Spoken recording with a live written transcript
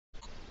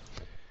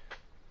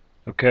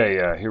Okay,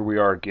 here we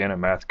are again at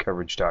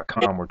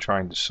mathcoverage.com. We're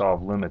trying to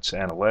solve limits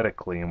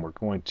analytically, and we're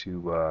going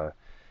to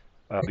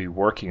be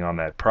working on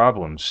that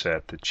problem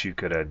set that you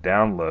could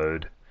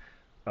download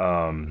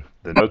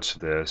the notes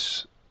of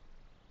this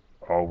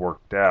all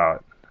worked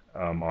out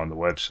on the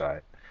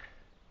website.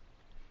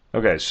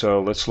 Okay,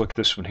 so let's look at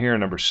this one here,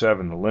 number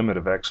 7. The limit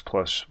of x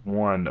plus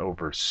 1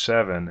 over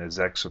 7 as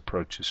x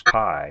approaches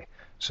pi.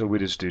 So we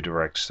just do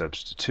direct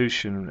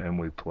substitution and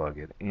we plug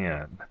it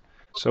in.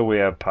 So we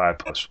have pi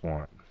plus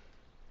 1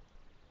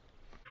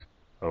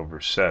 over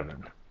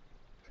 7.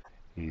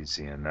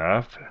 Easy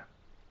enough.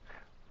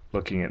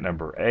 Looking at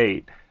number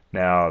 8,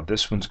 now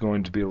this one's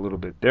going to be a little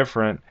bit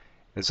different.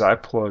 As I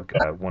plug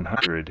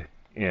 100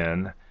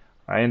 in,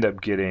 I end up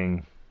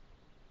getting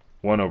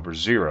 1 over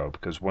 0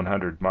 because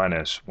 100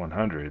 minus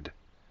 100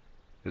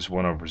 is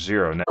 1 over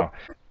 0. Now,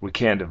 we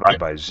can't divide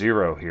by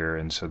 0 here,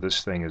 and so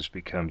this thing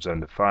becomes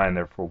undefined.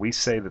 Therefore, we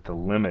say that the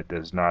limit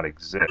does not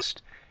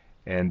exist.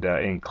 And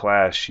in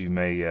class, you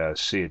may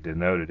see it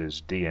denoted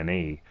as D and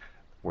E,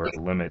 where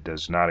the limit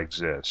does not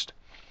exist.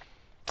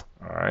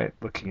 All right,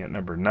 looking at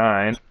number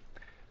 9.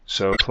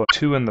 So plug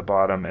 2 in the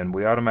bottom, and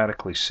we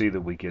automatically see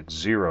that we get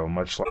 0,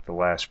 much like the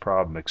last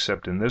problem,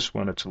 except in this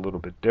one it's a little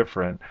bit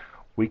different.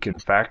 We can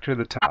factor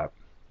the top,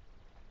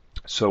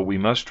 so we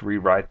must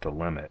rewrite the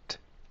limit.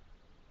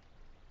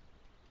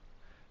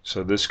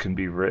 So this can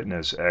be written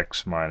as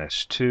x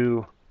minus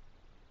 2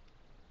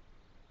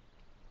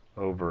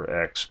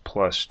 over x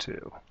plus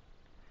 2.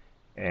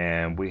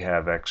 And we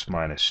have x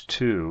minus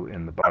 2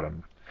 in the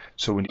bottom.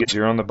 So when you get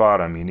 0 on the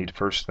bottom, you need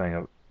first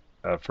thing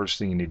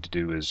you need to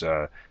do is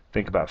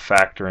think about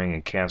factoring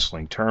and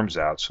canceling terms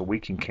out. So we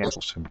can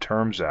cancel some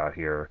terms out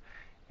here,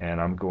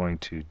 and I'm going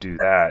to do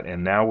that.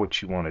 And now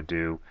what you want to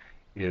do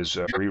is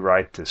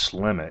rewrite this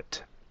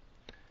limit.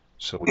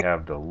 So we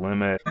have the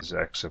limit as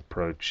x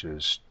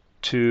approaches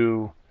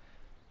 2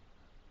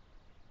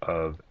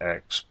 of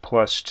x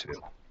plus 2.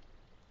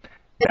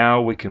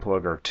 Now we can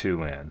plug our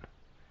 2 in,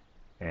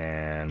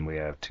 and we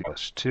have 2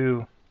 plus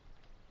 2,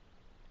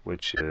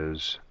 which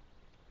is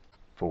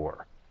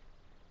 4.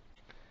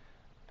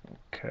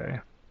 Okay.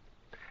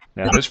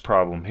 Now this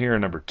problem here,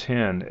 number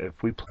 10,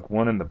 if we plug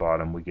 1 in the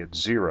bottom, we get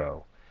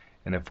 0.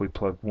 And if we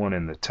plug 1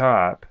 in the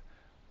top,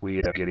 we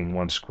end up getting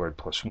 1 squared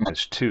plus 1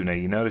 is 2. Now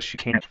you notice you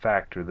can't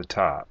factor the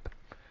top.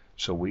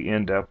 So we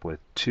end up with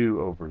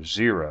 2 over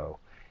 0.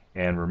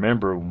 And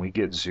remember, when we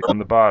get 0 on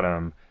the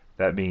bottom,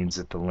 that means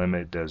that the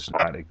limit does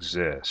not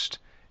exist.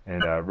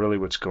 And really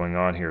what's going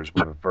on here is we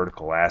have a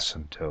vertical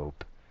asymptote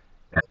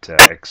at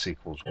x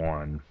equals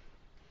 1.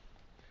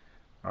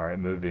 All right,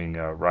 moving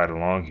right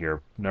along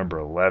here, number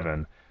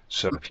 11.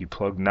 So if you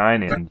plug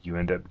 9 in, you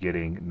end up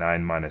getting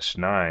 9 minus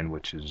 9,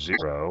 which is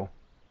 0.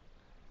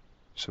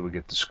 So we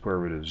get the square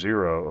root of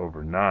 0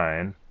 over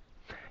 9.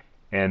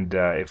 And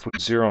if we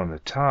get 0 on the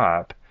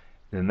top,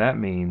 then that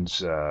means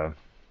that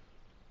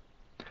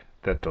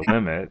the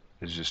limit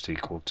is just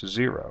equal to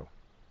 0.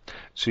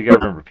 So you got to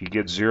remember, if you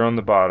get 0 on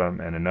the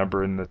bottom and a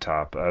number in the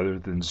top other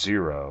than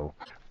 0,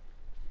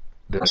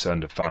 that's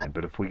undefined.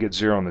 But if we get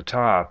 0 on the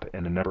top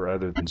and a number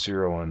other than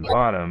 0 on the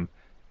bottom,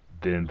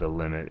 then the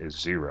limit is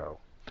 0.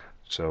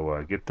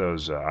 So get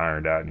those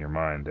ironed out in your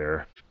mind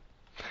there.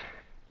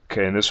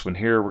 Okay, in this one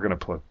here, we're going to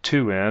plug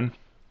 2 in,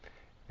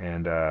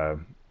 and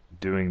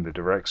doing the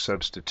direct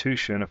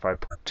substitution, if I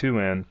plug 2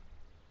 in,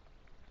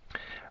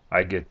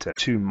 I get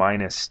 2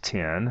 minus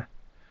 10,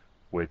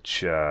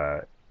 which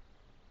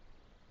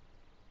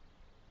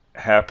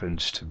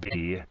happens to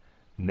be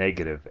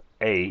negative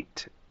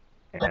 8.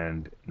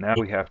 And now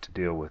we have to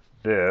deal with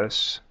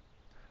this,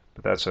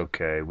 but that's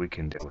okay, we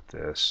can deal with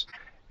this.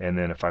 And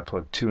then if I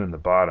plug 2 in the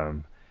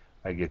bottom,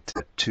 I get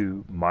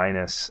 2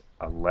 minus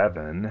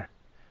 11,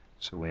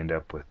 so we end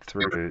up with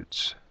 3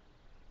 roots.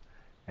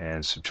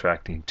 And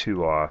subtracting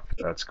 2 off,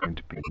 that's going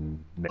to be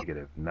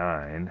negative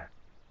 9.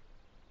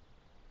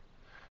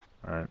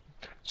 All right.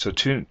 So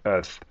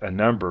a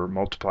number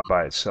multiplied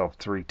by itself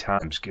 3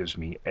 times gives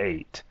me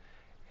 8,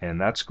 and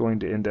that's going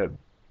to end up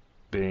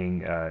being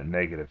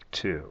negative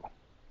 2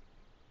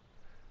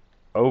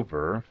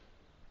 over.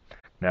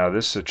 Now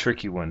this is a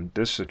tricky one.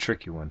 This is a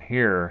tricky one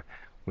here.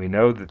 We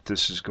know that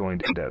this is going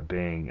to end up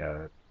being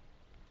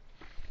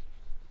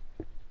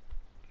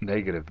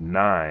negative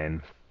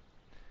 9.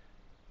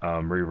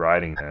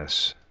 Rewriting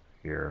this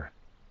here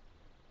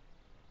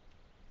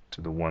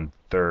to the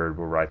 1/3,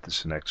 we'll write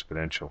this in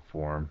exponential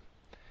form.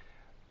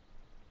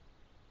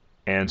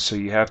 And so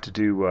you have to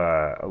do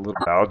a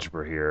little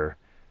algebra here,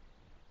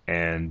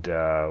 and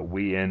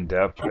we end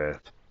up with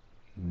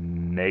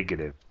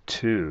negative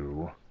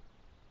 2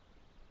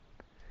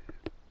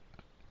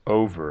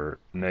 over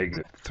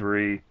negative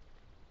 3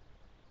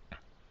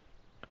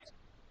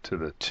 to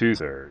the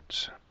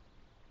 2/3.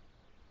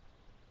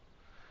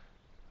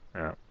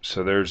 Yeah,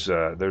 so there's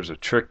a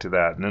trick to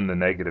that, and then the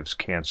negatives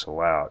cancel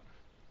out.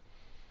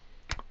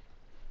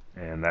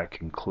 And that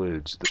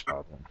concludes the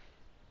problem.